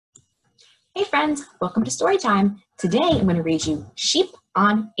Hey friends, welcome to Storytime. Today I'm going to read you Sheep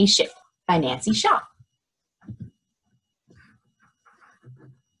on a Ship by Nancy Shaw.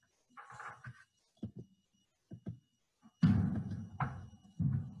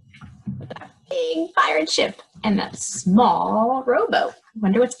 A big pirate ship and a small rowboat.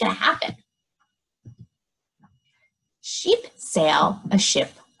 Wonder what's going to happen. Sheep sail a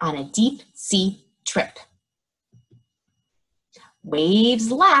ship on a deep sea trip.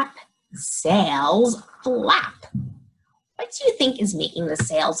 Waves lap, sails flap. What do you think is making the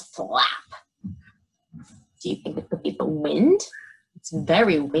sails flap? Do you think it could be the wind? It's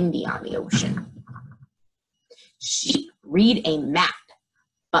very windy on the ocean. Sheep read a map,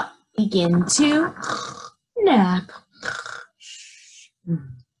 but begin to nap.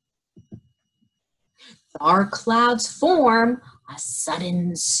 Dark clouds form, a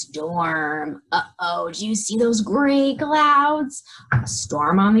sudden storm. Uh-oh, do you see those gray clouds? A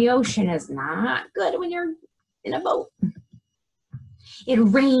storm on the ocean is not good when you're in a boat. It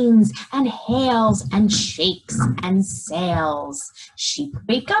rains and hails and shakes and sails. Sheep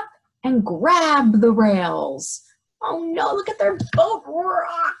wake up and grab the rails. Oh no, look at their boat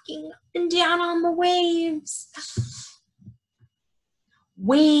rocking up and down on the waves.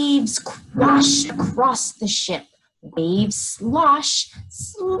 Waves crash across the ship. Waves slosh,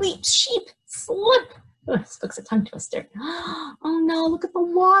 sheep slip. Oh, this looks a tongue twister. Oh no, look at the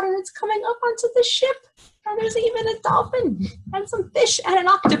water. It's coming up onto the ship. And there's even a dolphin and some fish and an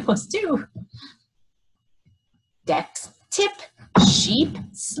octopus too. Decks tip, sheep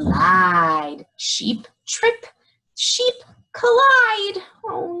slide. Sheep trip, sheep collide.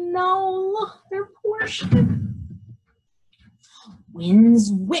 Oh no, look, their poor ship. Winds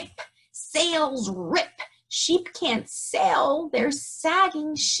whip, sails rip. Sheep can't sail their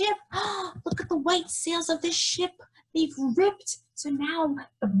sagging ship. Look at the white sails of the ship. They've ripped, so now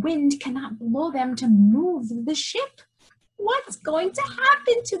the wind cannot blow them to move the ship. What's going to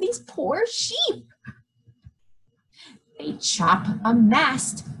happen to these poor sheep? They chop a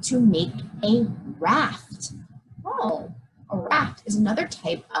mast to make a raft. Oh, a raft is another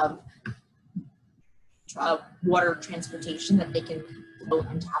type of water transportation that they can float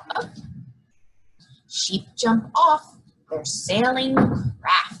on top of. Sheep jump off their sailing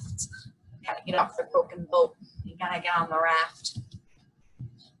raft. Gotta get off the broken boat. You gotta get on the raft.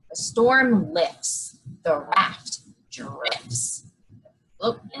 The storm lifts. The raft drifts.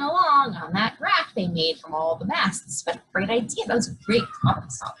 Floating along on that raft they made from all the masts. But great idea. That was great problem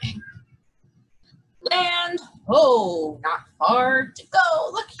solving. Land ho, not far to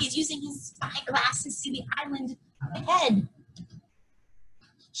go. Look, he's using his spyglass to see the island ahead.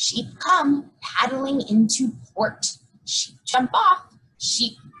 Sheep come paddling into port. Sheep jump off.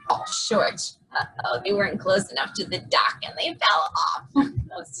 Sheep fall short. Uh-oh, they weren't close enough to the dock and they fell off.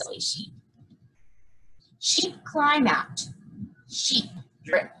 Those silly sheep. Sheep climb out. Sheep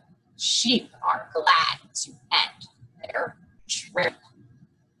drip. Sheep are glad to end their trip.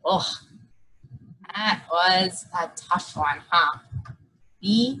 Ugh. That was a tough one, huh?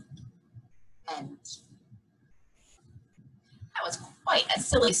 The end. That was quite a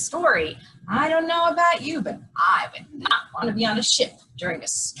silly story. I don't know about you, but I would not want to be on a ship during a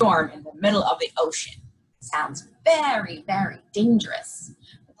storm in the middle of the ocean. Sounds very, very dangerous.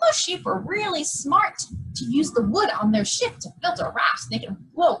 But those sheep were really smart to use the wood on their ship to build a raft so they can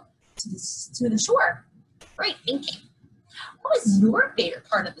float to the shore. Great thinking. What was your favorite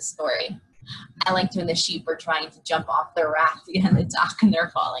part of the story? I liked when the sheep were trying to jump off their raft behind the dock and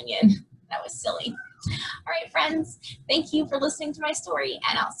they're falling in. That was silly. All right, friends, thank you for listening to my story,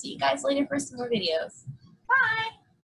 and I'll see you guys later for some more videos. Bye!